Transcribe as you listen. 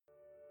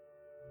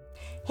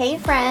Hey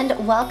friend,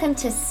 welcome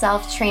to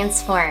Self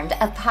Transformed,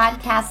 a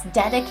podcast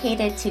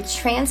dedicated to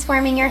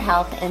transforming your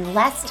health in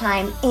less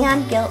time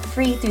and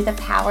guilt-free through the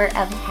power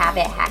of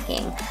habit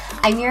hacking.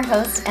 I'm your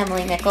host,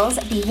 Emily Nichols,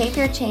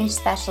 behavior change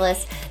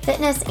specialist,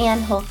 fitness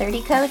and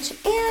Whole30 coach,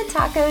 and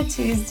Taco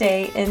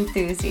Tuesday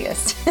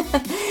enthusiast.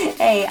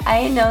 Hey,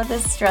 I know the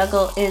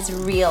struggle is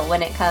real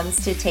when it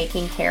comes to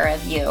taking care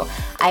of you.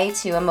 I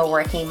too am a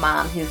working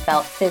mom who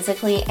felt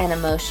physically and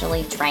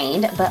emotionally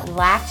drained, but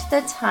lacked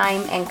the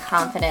time and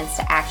confidence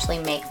to actually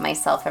make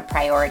myself a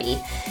priority.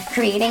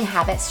 Creating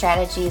habit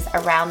strategies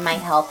around my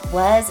health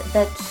was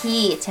the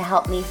key to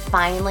help me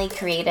finally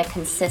create a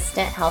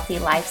consistent, healthy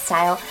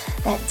lifestyle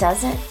that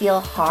doesn't feel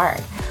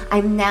hard.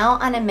 I'm now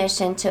on a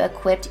mission to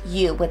equip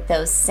you with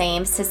those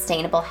same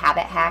sustainable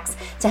habit hacks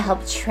to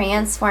help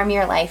transform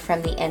your life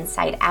from the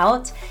inside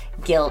out,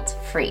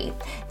 guilt-free.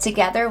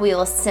 Together, we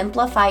will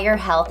simplify your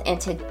health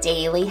into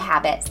daily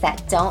habits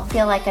that don't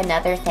feel like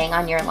another thing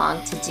on your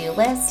long to-do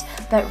list,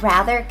 but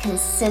rather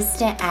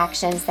consistent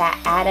actions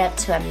that add up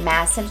to a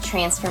massive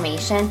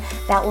transformation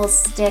that will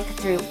stick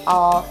through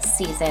all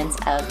seasons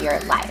of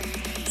your life.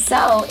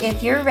 So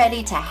if you're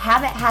ready to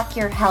habit hack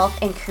your health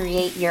and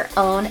create your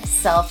own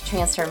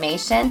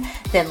self-transformation,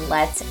 then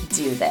let's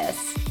do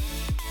this.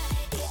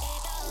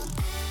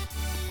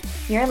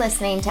 You're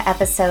listening to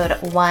episode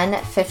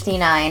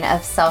 159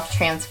 of Self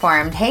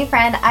Transformed. Hey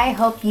friend, I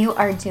hope you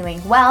are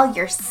doing well.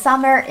 Your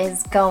summer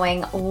is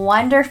going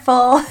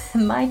wonderful.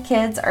 My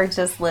kids are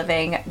just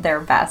living their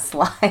best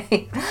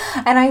life.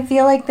 And I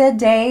feel like the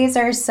days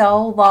are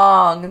so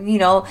long. You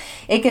know,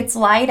 it gets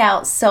light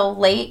out so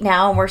late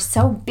now and we're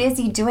so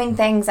busy doing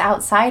things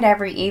outside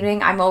every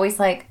evening. I'm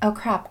always like, oh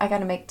crap, I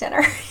gotta make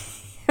dinner.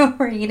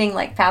 We're eating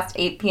like past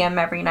 8 p.m.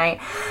 every night,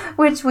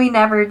 which we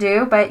never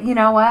do. But you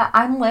know what?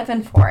 I'm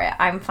living for it.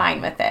 I'm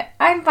fine with it.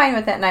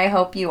 And I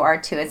hope you are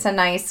too. It's a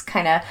nice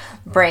kind of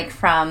break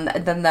from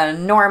the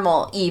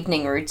normal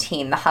evening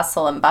routine, the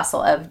hustle and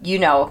bustle of, you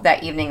know,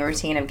 that evening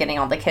routine of getting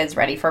all the kids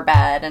ready for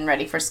bed and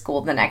ready for school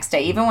the next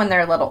day. Even when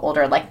they're a little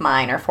older, like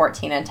mine, or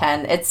 14 and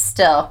 10, it's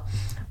still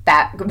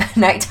that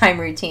nighttime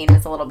routine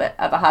is a little bit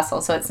of a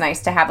hustle. So it's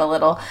nice to have a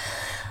little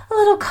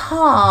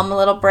calm, a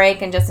little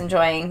break, and just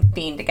enjoying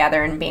being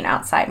together and being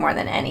outside more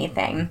than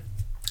anything.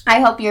 I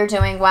hope you're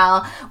doing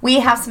well.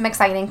 We have some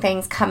exciting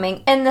things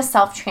coming in the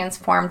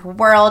self-transformed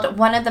world.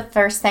 One of the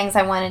first things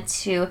I wanted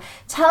to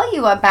tell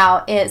you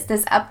about is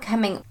this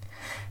upcoming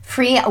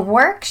free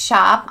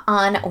workshop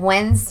on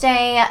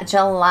Wednesday,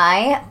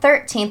 July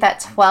 13th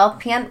at 12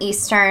 p.m.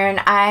 Eastern.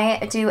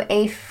 I do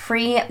a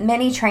free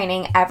mini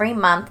training every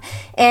month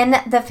in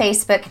the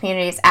Facebook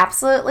community. It's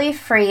absolutely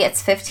free.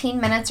 It's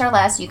 15 minutes or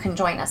less. You can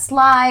join us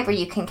live or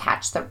you can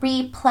catch the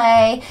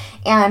replay.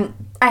 And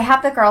I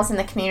have the girls in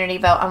the community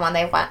vote on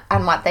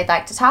what they'd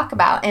like to talk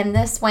about. And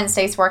this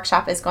Wednesday's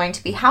workshop is going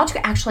to be how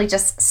to actually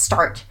just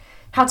start,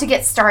 how to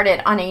get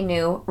started on a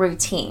new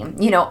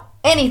routine. You know,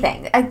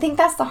 anything. I think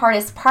that's the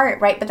hardest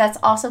part, right? But that's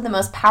also the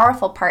most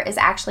powerful part, is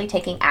actually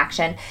taking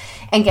action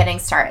and getting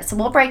started. So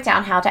we'll break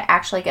down how to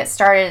actually get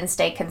started and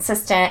stay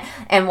consistent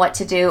and what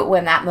to do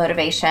when that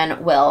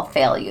motivation will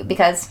fail you,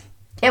 because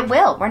it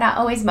will. We're not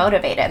always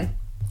motivated.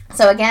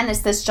 So again, it's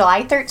this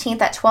July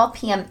 13th at 12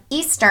 p.m.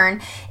 Eastern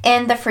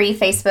in the free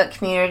Facebook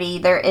community.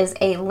 There is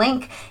a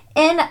link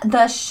in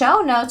the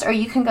show notes, or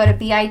you can go to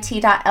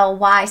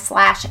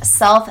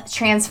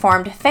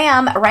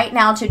bit.ly/self-transformed-fam right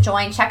now to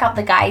join. Check out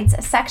the guides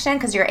section,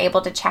 because you're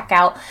able to check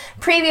out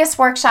previous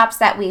workshops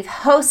that we've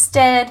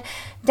hosted,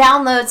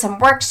 download some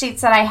worksheets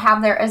that I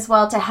have there as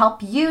well to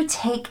help you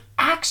take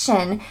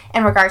action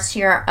in regards to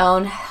your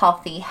own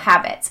healthy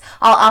habits.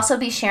 I'll also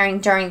be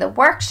sharing during the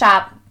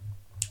workshop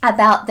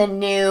about the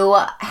new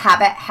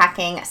Habit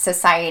Hacking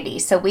Society.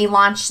 So we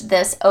launched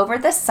this over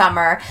the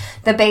summer.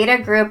 The beta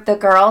group, the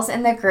girls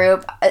in the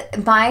group,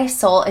 my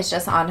soul is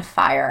just on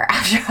fire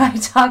after I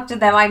talk to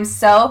them. I'm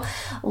so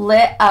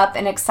lit up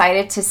and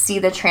excited to see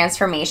the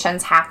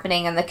transformations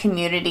happening in the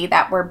community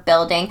that we're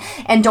building.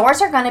 And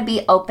doors are going to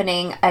be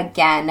opening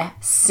again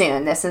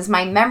soon. This is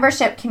my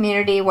membership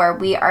community where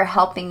we are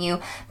helping you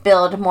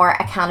build more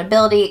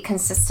accountability,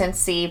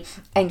 consistency,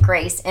 and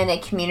grace in a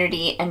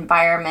community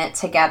environment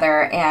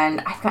together.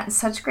 And I've gotten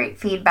such great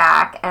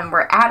feedback, and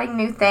we're adding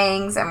new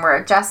things and we're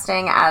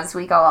adjusting as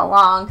we go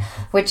along,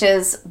 which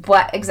is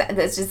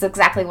this is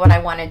exactly what I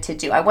wanted to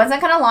do. I wasn't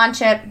going to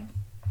launch it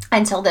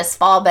until this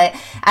fall, but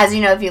as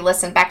you know, if you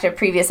listen back to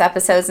previous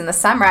episodes in the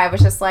summer, I was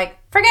just like,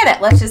 forget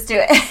it, let's just do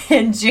it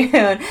in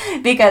June,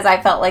 because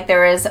I felt like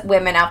there was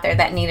women out there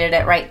that needed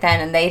it right then,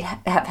 and they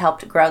have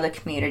helped grow the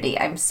community.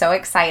 I'm so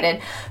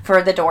excited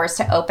for the doors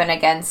to open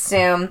again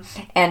soon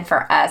and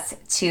for us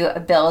to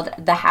build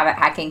the habit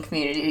hacking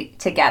community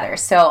together.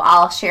 So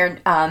I'll share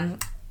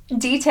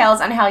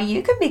details on how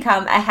you can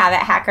become a habit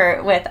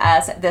hacker with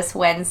us this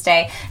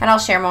Wednesday, and I'll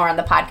share more on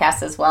the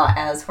podcast as well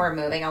as we're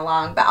moving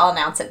along, but I'll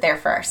announce it there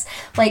first.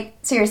 Like,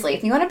 seriously,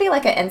 if you want to be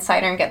like an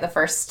insider and get the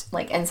first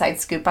like inside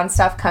scoop on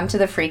stuff, come to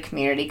the free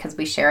community, because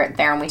we share it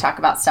there and we talk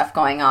about stuff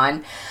going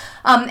on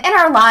in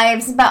our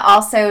lives, but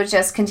also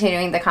just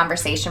continuing the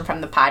conversation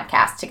from the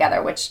podcast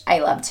together, which I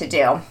love to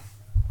do.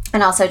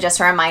 And also just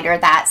a reminder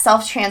that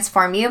Self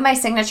Transform You, my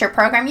signature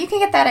program, you can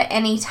get that at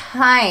any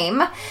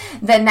time.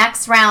 The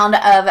next round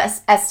of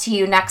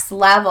STU Next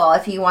Level,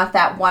 if you want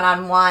that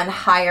one-on-one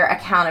higher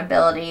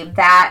accountability,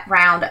 that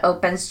round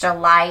opens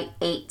July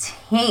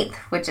 18th,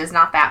 which is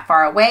not that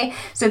far away.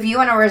 So if you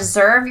want to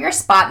reserve your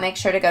spot, make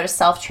sure to go to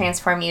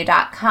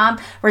selftransformyou.com.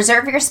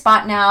 Reserve your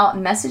spot now.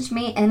 Message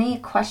me any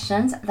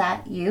questions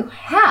that you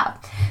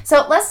have.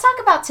 So let's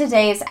talk about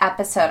today's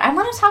episode. I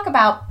want to talk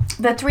about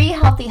the 3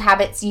 healthy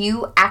habits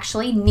you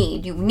actually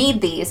need. You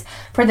need these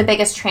for the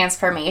biggest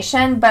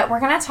transformation, but we're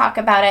going to talk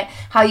about it,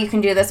 how you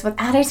can do this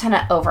without a ton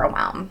of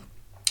overwhelm.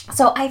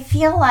 So I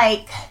feel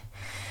like,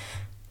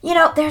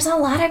 there's a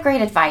lot of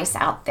great advice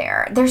out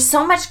there. There's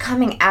so much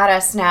coming at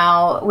us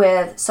now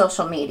with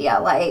social media.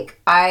 Like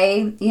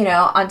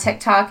on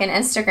TikTok and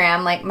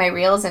Instagram, like my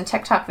reels and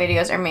TikTok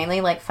videos are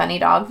mainly like funny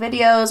dog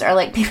videos or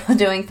like people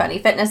doing funny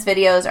fitness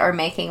videos or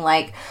making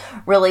like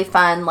really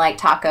fun, like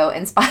taco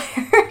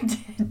inspired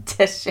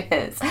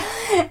dishes.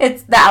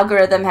 The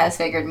algorithm has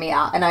figured me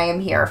out and I am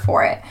here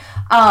for it.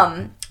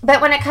 But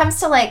when it comes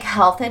to like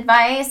health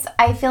advice,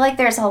 I feel like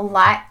there's a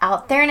lot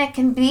out there and it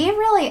can be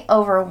really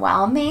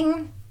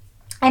overwhelming.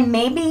 And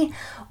maybe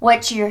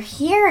what you're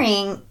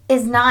hearing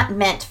is not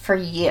meant for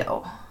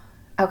you,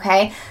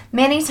 okay?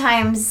 Many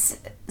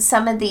times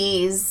some of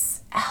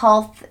these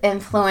health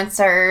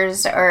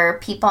influencers or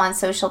people on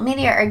social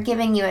media are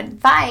giving you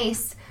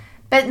advice,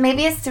 but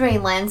maybe it's through a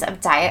lens of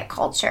diet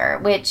culture,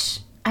 which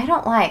I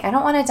don't like. I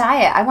don't want to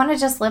diet. I want to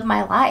just live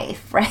my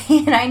life, right?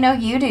 And I know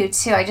you do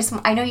too.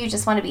 I know you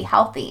just want to be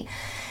healthy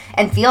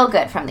and feel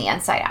good from the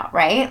inside out,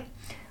 right?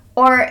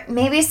 Or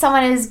maybe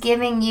someone is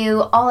giving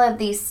you all of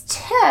these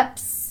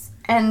tips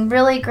and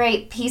really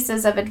great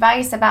pieces of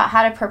advice about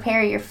how to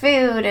prepare your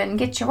food and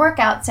get your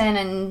workouts in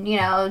and,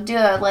 do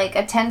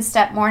a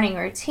 10-step morning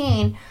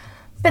routine.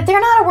 But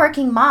they're not a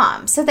working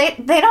mom, so they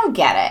don't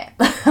get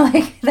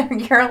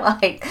it. You're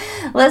like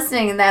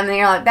listening to them and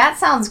you're like, that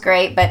sounds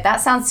great, but that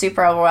sounds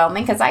super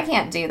overwhelming because I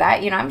can't do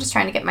that. I'm just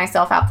trying to get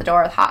myself out the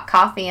door with hot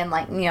coffee and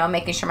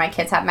making sure my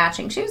kids have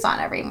matching shoes on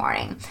every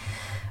morning.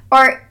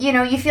 Or,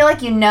 you feel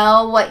like you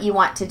know what you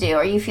want to do,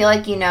 or you feel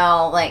like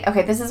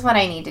okay, this is what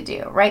I need to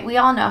do, right? We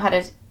all know how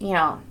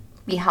to,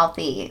 be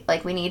healthy.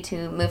 Like, we need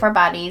to move our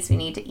bodies, we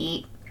need to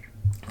eat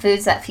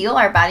foods that fuel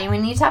our body, and we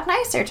need to talk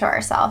nicer to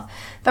ourselves.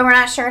 But we're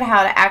not sure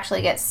how to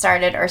actually get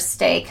started or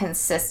stay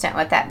consistent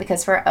with that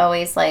because we're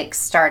always,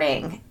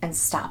 starting and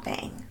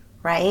stopping,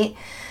 right?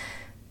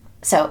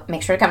 So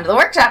make sure to come to the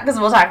workshop because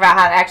we'll talk about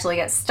how to actually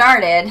get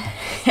started.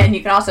 And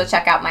you can also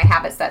check out my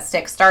Habits That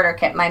Stick Starter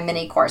Kit, my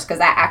mini course, because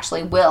that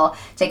actually will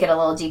take it a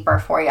little deeper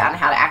for you on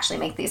how to actually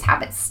make these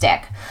habits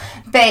stick.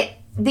 But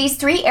these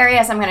 3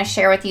 areas I'm going to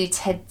share with you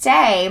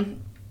today,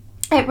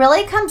 it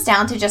really comes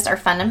down to just our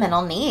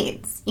fundamental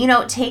needs,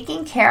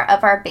 taking care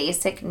of our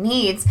basic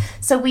needs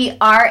so we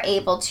are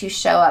able to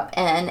show up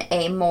in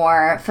a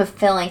more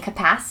fulfilling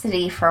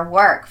capacity for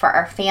work, for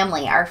our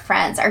family, our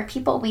friends, our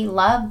people we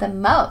love the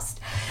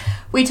most.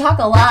 We talk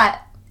a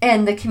lot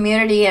in the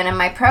community and in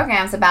my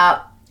programs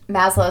about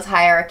Maslow's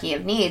hierarchy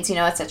of needs.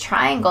 It's a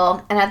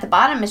triangle, and at the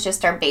bottom is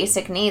just our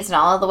basic needs, and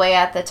all the way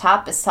at the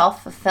top is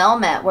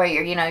self-fulfillment, where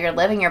you're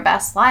living your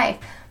best life.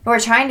 But we're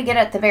trying to get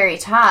at the very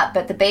top,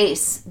 but the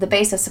base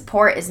of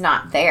support is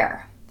not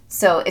there.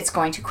 So it's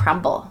going to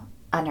crumble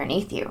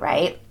underneath you,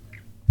 right?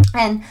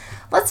 And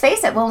let's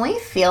face it, when we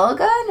feel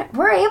good,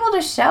 we're able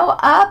to show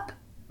up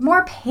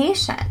more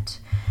patient.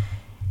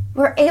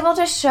 We're able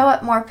to show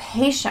up more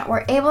patient.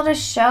 We're able to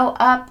show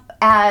up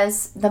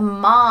as the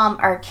mom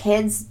our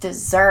kids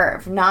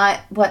deserve,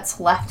 not what's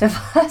left of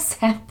us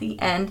at the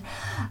end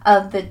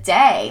of the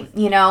day.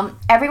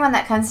 Everyone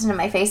that comes into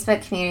my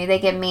Facebook community, they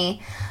give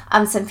me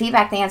some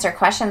feedback. They answer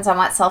questions on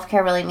what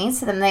self-care really means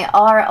to them. They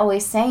are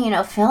always saying,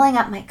 filling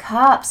up my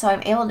cup so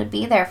I'm able to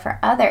be there for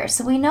others.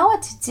 So we know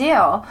what to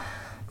do,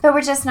 but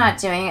we're just not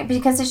doing it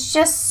because it's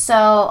just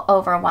so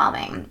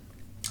overwhelming.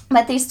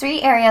 But these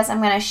 3 areas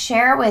I'm going to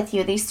share with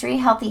you, these 3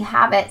 healthy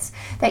habits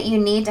that you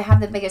need to have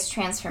the biggest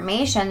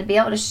transformation, to be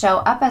able to show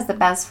up as the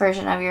best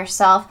version of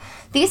yourself,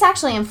 these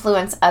actually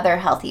influence other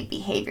healthy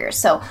behaviors.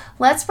 So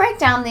let's break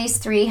down these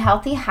 3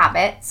 healthy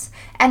habits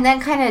and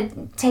then kind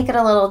of take it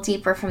a little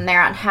deeper from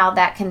there on how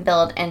that can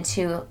build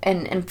into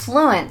and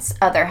influence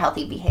other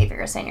healthy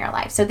behaviors in your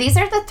life. So these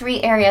are the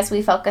 3 areas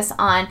we focus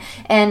on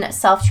in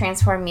Self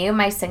Transform You,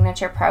 my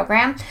signature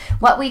program.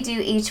 What we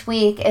do each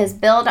week is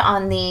build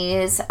on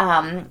these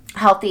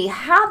healthy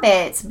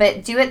habits,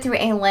 but do it through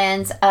a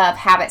lens of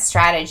habit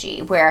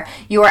strategy, where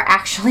you are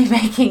actually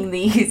making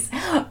these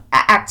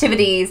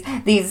activities,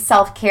 these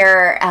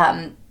self-care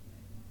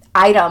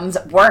items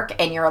work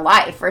in your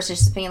life versus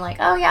just being like,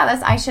 oh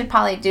yeah, I should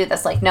probably do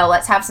this. No,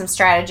 let's have some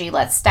strategy.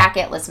 Let's stack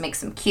it. Let's make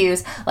some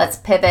cues. Let's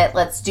pivot.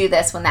 Let's do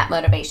this when that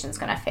motivation is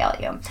going to fail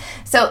you.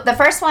 So the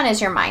first one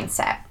is your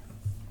mindset.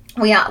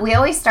 we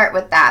always start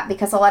with that,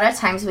 because a lot of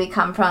times we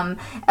come from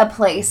a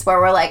place where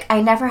we're like,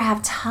 I never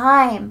have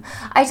time.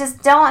 I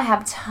just don't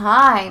have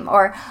time.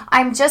 Or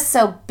I'm just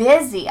so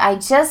busy. I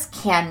just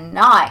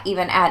cannot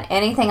even add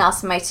anything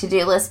else to my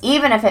to-do list,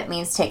 even if it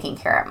means taking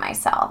care of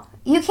myself.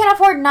 You can't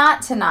afford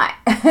not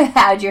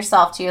add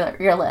yourself to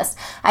your list.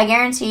 I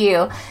guarantee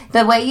you,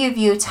 the way you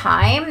view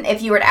time,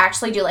 if you were to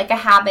actually do like a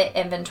habit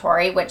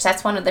inventory, which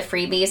that's one of the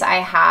freebies I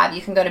have,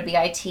 you can go to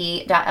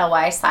bit.ly/habit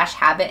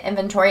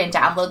inventory and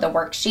download the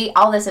worksheet.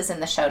 All this is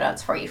in the show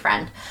notes for you,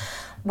 friend,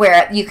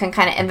 where you can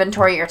kind of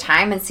inventory your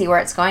time and see where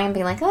it's going and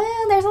be like,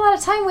 oh, there's a lot of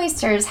time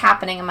wasters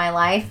happening in my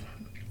life.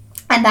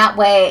 And that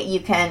way you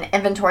can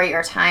inventory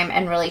your time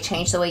and really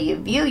change the way you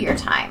view your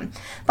time.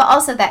 But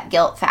also that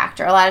guilt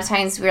factor. A lot of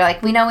times we're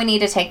like, we know we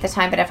need to take the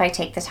time, but if I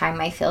take the time,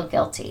 I feel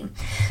guilty.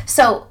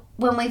 So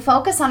when we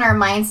focus on our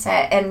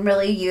mindset and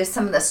really use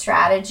some of the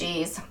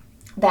strategies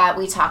that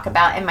we talk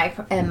about in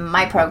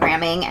my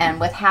programming and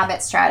with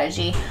habit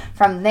strategy,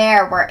 from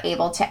there we're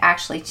able to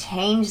actually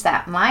change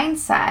that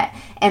mindset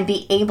and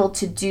be able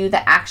to do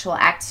the actual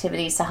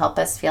activities to help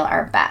us feel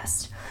our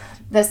best.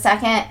 The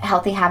second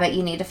healthy habit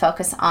you need to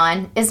focus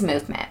on is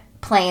movement.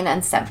 Plain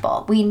and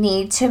simple. We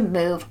need to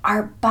move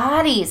our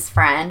bodies,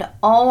 friend.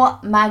 Oh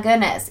my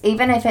goodness.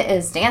 Even if it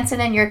is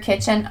dancing in your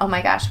kitchen. Oh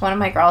my gosh, one of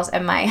my girls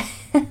in my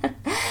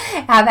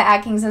Habit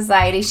Hacking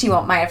Society, she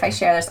won't mind if I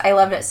share this. I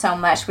loved it so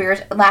much.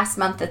 Last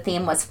month the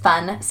theme was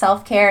fun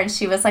self-care, and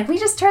she was like, we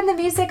just turned the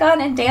music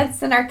on and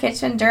danced in our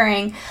kitchen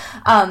during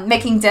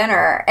making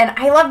dinner. And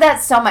I love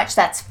that so much.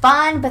 That's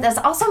fun, but that's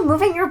also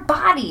moving your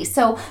body.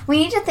 So we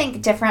need to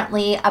think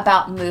differently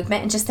about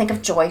movement and just think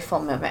of joyful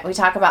movement. We've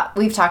talked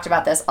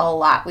about this a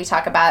lot. We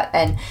talk about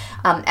an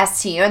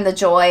STU and the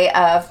joy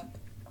of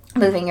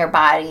moving your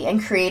body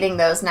and creating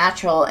those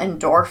natural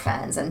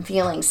endorphins and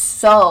feeling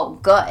so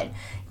good.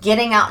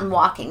 Getting out and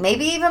walking,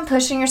 maybe even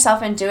pushing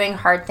yourself and doing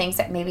hard things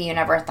that maybe you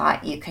never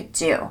thought you could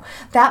do.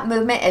 That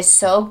movement is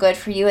so good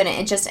for you, and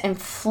it just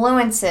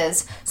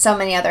influences so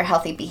many other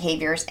healthy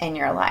behaviors in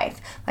your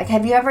life. Like,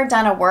 have you ever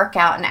done a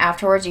workout and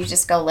afterwards you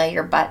just go lay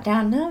your butt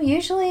down? No,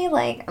 usually,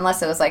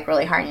 unless it was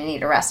really hard and you need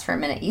to rest for a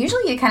minute,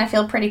 usually you kind of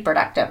feel pretty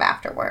productive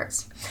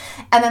afterwards.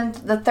 And then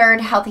the third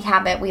healthy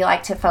habit we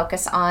like to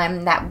focus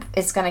on that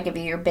is going to give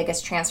you your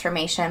biggest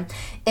transformation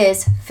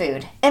is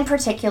food, in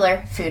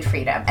particular food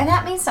freedom. And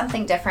that means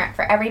something different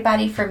for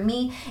everybody. For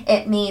me,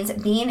 it means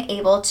being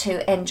able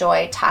to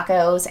enjoy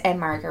tacos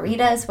and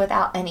margaritas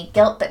without any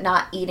guilt, but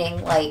not eating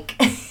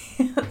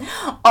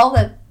all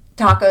the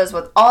tacos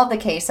with all the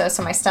queso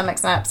so my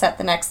stomach's not upset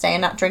the next day,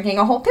 and not drinking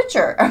a whole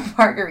pitcher of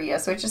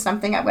margaritas, which is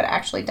something I would have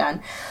actually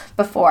done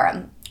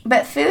before.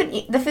 But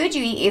the food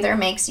you eat either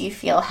makes you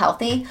feel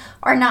healthy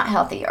or not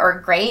healthy, or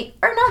great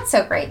or not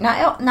so great,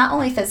 not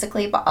only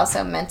physically but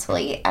also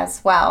mentally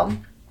as well.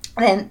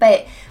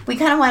 But we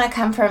kind of want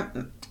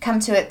to come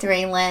to it through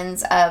a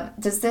lens of,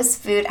 does this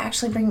food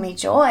actually bring me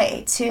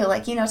joy too?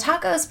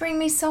 Tacos bring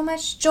me so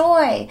much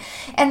joy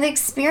and the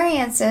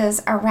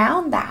experiences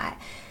around that.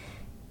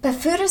 But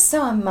food is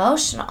so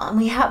emotional, and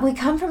we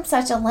come from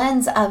such a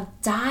lens of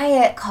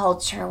diet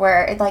culture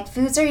where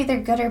foods are either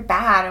good or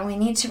bad, and we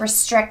need to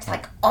restrict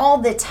all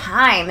the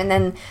time, and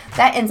then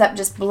that ends up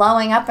just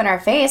blowing up in our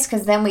face,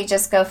 because then we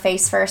just go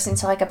face first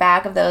into a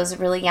bag of those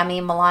really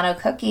yummy Milano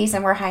cookies,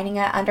 and we're hiding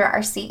it under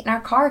our seat in our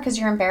car because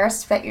you're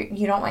embarrassed that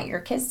you don't want your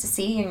kids to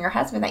see and your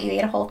husband that you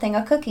ate a whole thing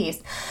of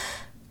cookies.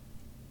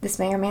 This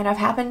may or may not have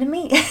happened to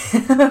me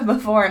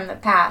before in the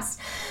past.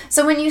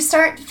 So when you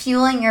start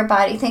fueling your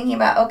body, thinking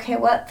about, okay,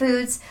 what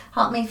foods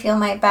help me feel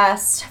my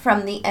best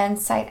from the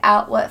inside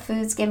out? What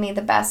foods give me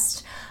the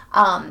best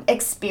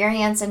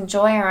experience and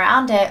joy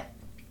around it?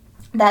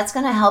 That's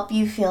going to help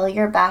you feel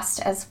your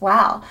best as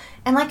well.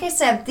 And like I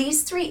said,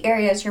 these three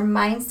areas, your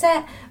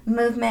mindset,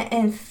 movement,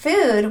 and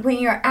food, when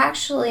you're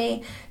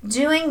actually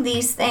doing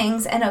these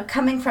things and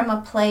coming from a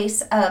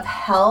place of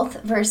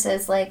health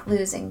versus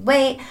losing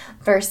weight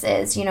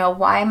versus,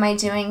 why am I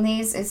doing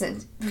these? Is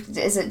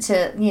it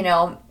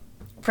to,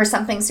 for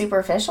something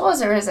superficial,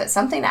 or is it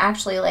something to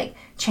actually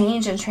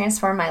change and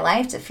transform my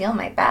life to feel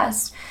my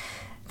best?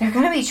 They're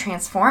going to be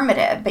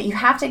transformative, but you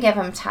have to give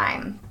them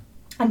time.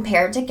 And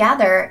paired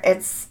together,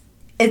 it's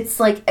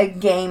like a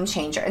game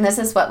changer. And this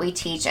is what we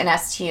teach in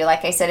STU.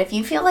 Like I said, if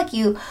you feel like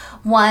you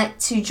want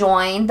to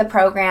join the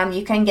program,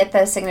 you can get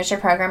the signature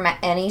program at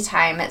any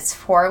time. It's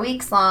 4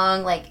 weeks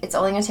long. It's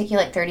only going to take you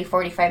 30,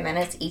 45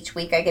 minutes each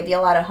week. I give you a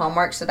lot of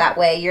homework, so that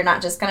way you're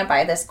not just going to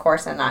buy this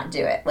course and not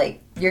do it.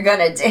 You're going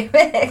to do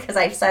it because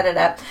I've set it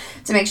up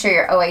to make sure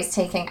you're always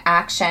taking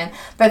action.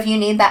 But if you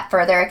need that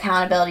further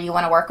accountability, you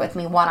want to work with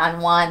me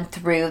one-on-one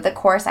through the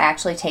course, I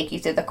actually take you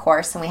through the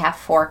course, and we have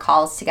 4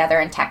 calls together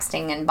and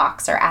texting and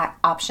Boxer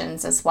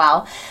options as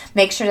well.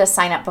 Make sure to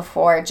sign up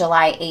before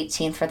July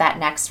 18th for that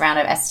next round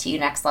of STU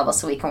Next Level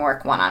so we can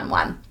work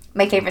one-on-one.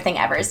 My favorite thing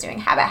ever is doing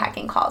habit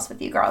hacking calls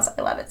with you girls.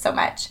 I love it so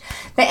much.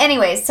 But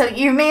anyways, so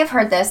you may have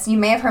heard this. You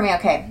may have heard me.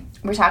 Okay,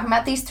 we're talking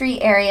about these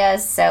 3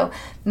 areas. So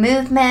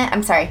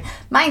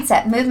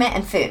mindset, movement,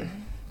 and food.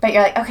 but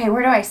you're like, okay,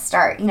 where do I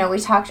start? We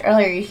talked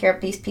earlier, you hear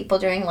these people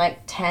doing like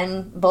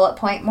 10 bullet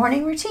point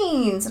morning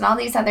routines and all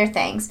these other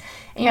things.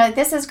 And you're like,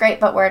 this is great,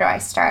 but where do I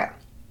start?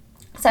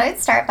 So I'd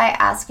start by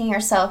asking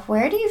yourself,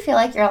 where do you feel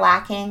like you're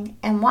lacking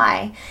and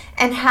why?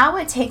 And how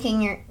would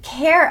taking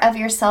care of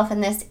yourself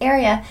in this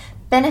area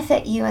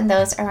benefit you and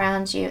those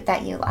around you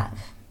that you love?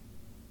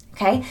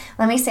 Okay,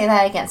 let me say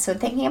that again. So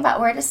thinking about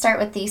where to start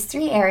with these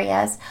 3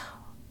 areas,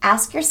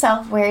 ask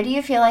yourself, where do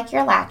you feel like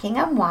you're lacking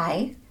and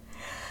why?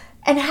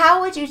 And how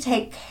would you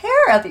take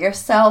care of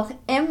yourself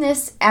in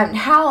this, and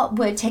how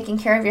would taking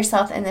care of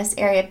yourself in this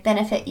area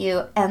benefit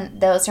you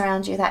and those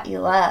around you that you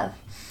love?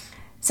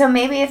 So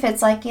maybe if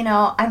it's like,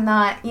 I'm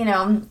not,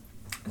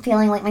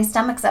 feeling like my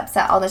stomach's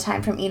upset all the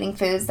time from eating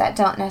foods that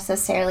don't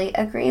necessarily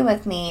agree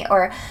with me,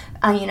 or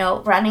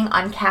running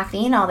on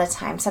caffeine all the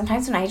time.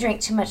 Sometimes when I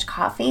drink too much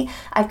coffee,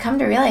 I've come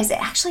to realize it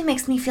actually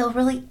makes me feel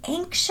really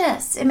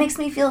anxious. It makes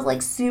me feel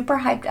like super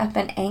hyped up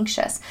and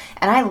anxious.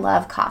 And I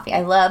love coffee.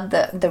 I love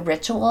the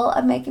ritual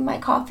of making my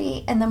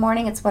coffee in the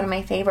morning. It's one of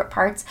my favorite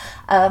parts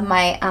of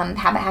my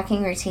habit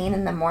hacking routine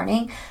in the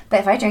morning.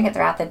 But if I drink it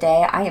throughout the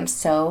day, I am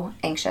so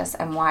anxious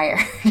and wired.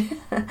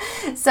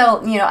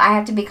 So, I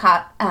have to be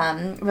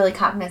really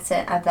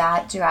cognizant of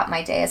that throughout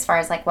my day as far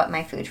as like what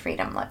my food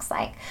freedom looks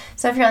like.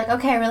 So if you're like,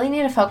 okay, I really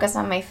need to focus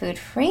on my food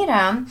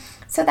freedom,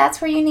 so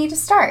that's where you need to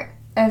start.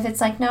 If it's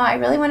like, no, I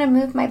really want to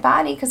move my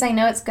body because I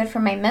know it's good for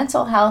my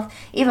mental health,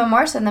 even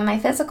more so than my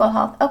physical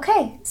health,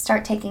 okay,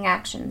 start taking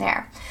action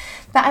there.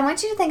 But I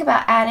want you to think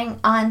about adding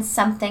on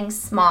something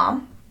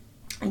small.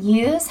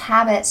 Use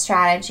habit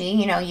strategy.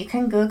 You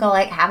can Google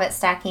like habit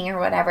stacking or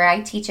whatever.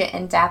 I teach it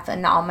in depth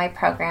in all my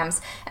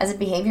programs as a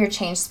behavior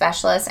change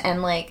specialist,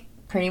 and like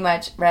pretty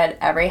much read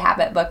every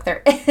habit book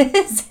there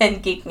is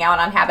and geeking out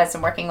on habits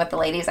and working with the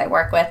ladies I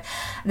work with.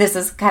 This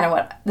is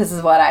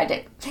what I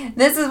do.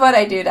 This is what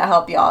I do to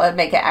help y'all and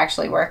make it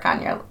actually work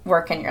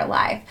in your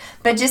life.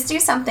 But just do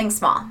something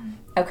small.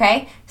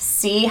 Okay?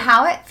 See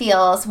how it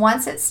feels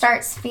once it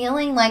starts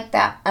feeling like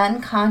that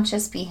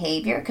unconscious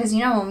behavior. Because,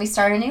 when we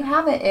start a new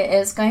habit, it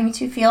is going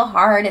to feel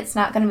hard. It's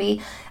not going to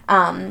be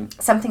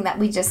something that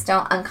we just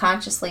don't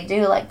unconsciously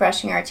do, like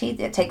brushing our teeth.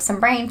 It takes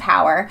some brain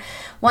power.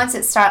 Once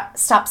it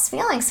stops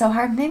feeling so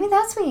hard, maybe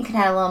that's when you can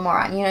add a little more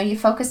on. You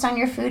focused on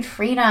your food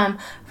freedom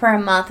for a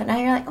month, and now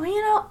you're like,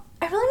 well,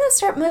 I really want to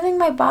start moving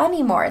my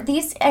body more.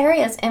 These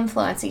areas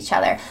influence each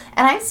other.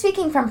 And I'm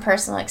speaking from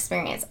personal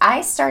experience.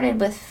 I started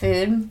with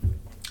food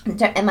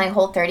in my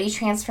Whole30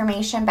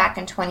 transformation back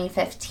in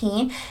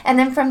 2015. And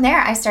then from there,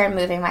 I started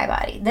moving my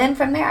body. Then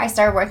from there, I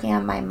started working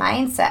on my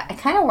mindset. I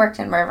kind of worked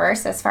in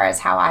reverse as far as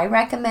how I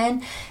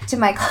recommend to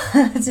my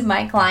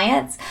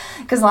clients,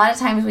 because a lot of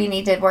times we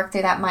need to work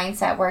through that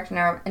mindset work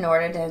in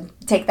order to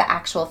take the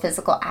actual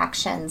physical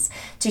actions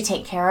to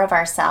take care of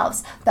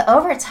ourselves. But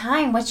over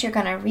time, what you're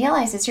going to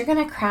realize is you're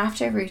going to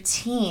craft a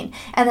routine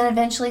and then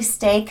eventually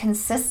stay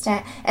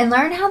consistent and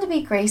learn how to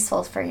be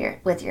graceful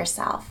with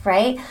yourself,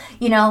 right?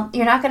 You're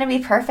not going to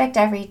be perfect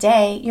every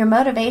day. Your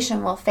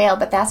motivation will fail,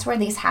 but that's where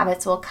these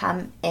habits will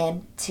come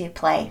into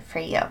play for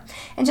you.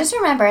 And just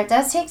remember, it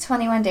does take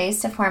 21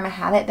 days to form a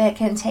habit, but it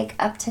can take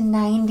up to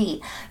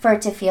 90 for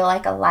it to feel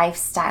like a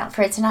lifestyle,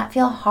 for it to not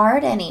feel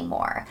hard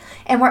anymore.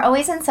 And we're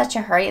always in such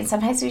a hurry, and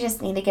sometimes we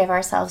just need to give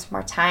ourselves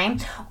more time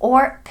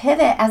or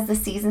pivot as the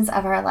seasons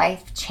of our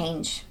life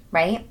change,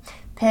 right?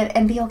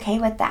 And be okay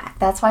with that.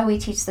 That's why we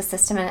teach the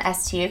system in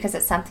STU, because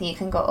it's something you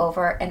can go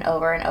over and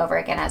over and over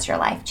again as your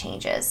life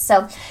changes.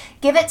 So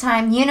give it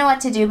time. You know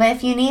what to do. But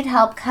if you need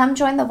help, come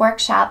join the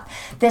workshop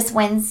this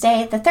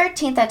Wednesday, the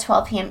 13th at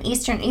 12 p.m.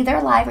 Eastern, either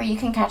live or you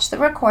can catch the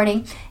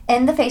recording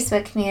in the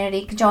Facebook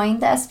community.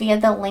 Join us via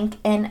the link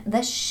in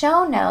the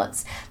show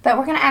notes. But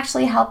we're going to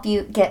actually help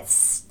you get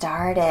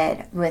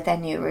started with a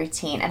new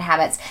routine and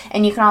habits.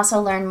 And you can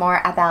also learn more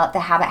about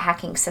the Habit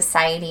Hacking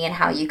Society and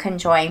how you can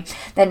join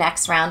the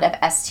next round of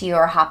STU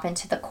or hop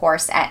into the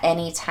course at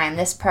any time.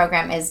 This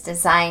program is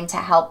designed to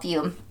help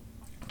you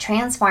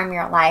transform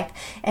your life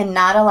in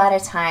not a lot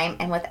of time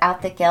and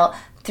without the guilt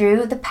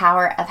through the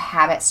power of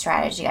habit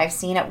strategy. I've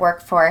seen it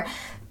work for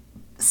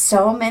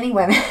so many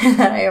women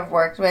that I have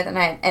worked with,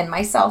 and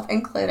myself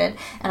included,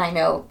 and I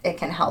know it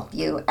can help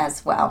you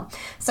as well.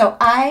 So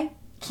I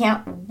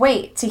can't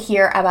wait to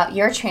hear about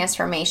your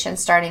transformation,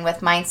 starting with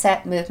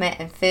mindset, movement,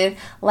 and food.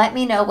 Let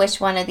me know which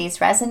one of these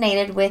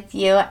resonated with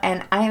you,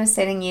 and I am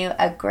sending you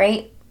a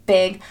great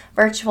big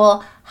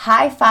virtual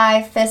high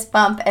five, fist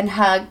bump, and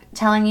hug,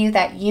 telling you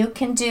that you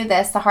can do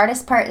this. The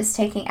hardest part is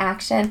taking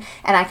action,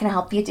 and I can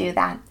help you do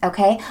that,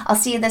 okay? I'll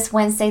see you this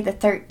Wednesday, the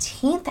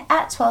 13th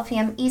at 12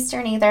 p.m.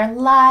 Eastern, either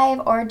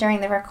live or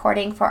during the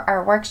recording for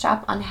our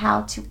workshop on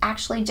how to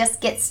actually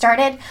just get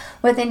started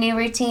with a new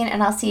routine,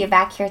 and I'll see you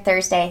back here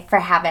Thursday for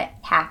Habit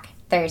Hack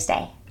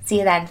Thursday. See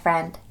you then,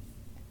 friend.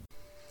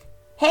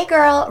 Hey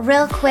girl,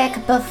 real quick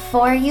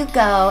before you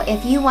go,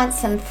 if you want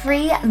some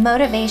free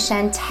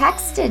motivation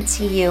texted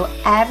to you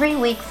every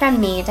week from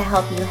me to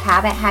help you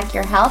habit hack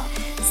your health,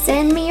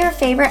 send me your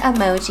favorite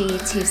emoji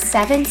to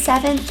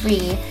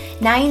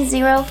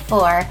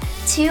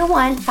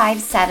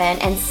 904-2157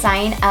 and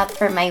sign up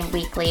for my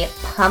weekly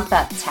Pump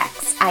Up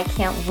text. I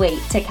can't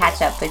wait to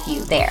catch up with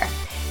you there.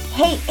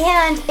 Hey,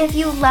 and if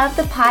you love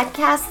the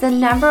podcast, the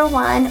number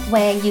one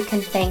way you can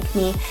thank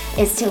me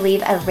is to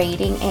leave a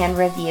rating and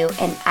review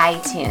in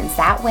iTunes.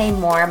 That way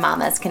more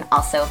mamas can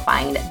also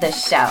find the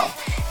show.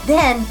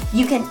 Then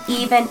you can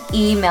even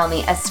email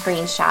me a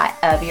screenshot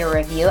of your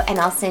review and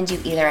I'll send you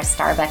either a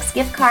Starbucks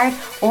gift card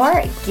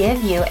or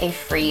give you a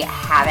free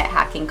habit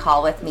hacking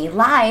call with me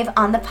live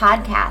on the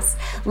podcast.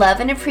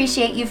 Love and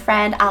appreciate you,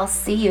 friend. I'll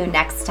see you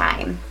next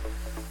time.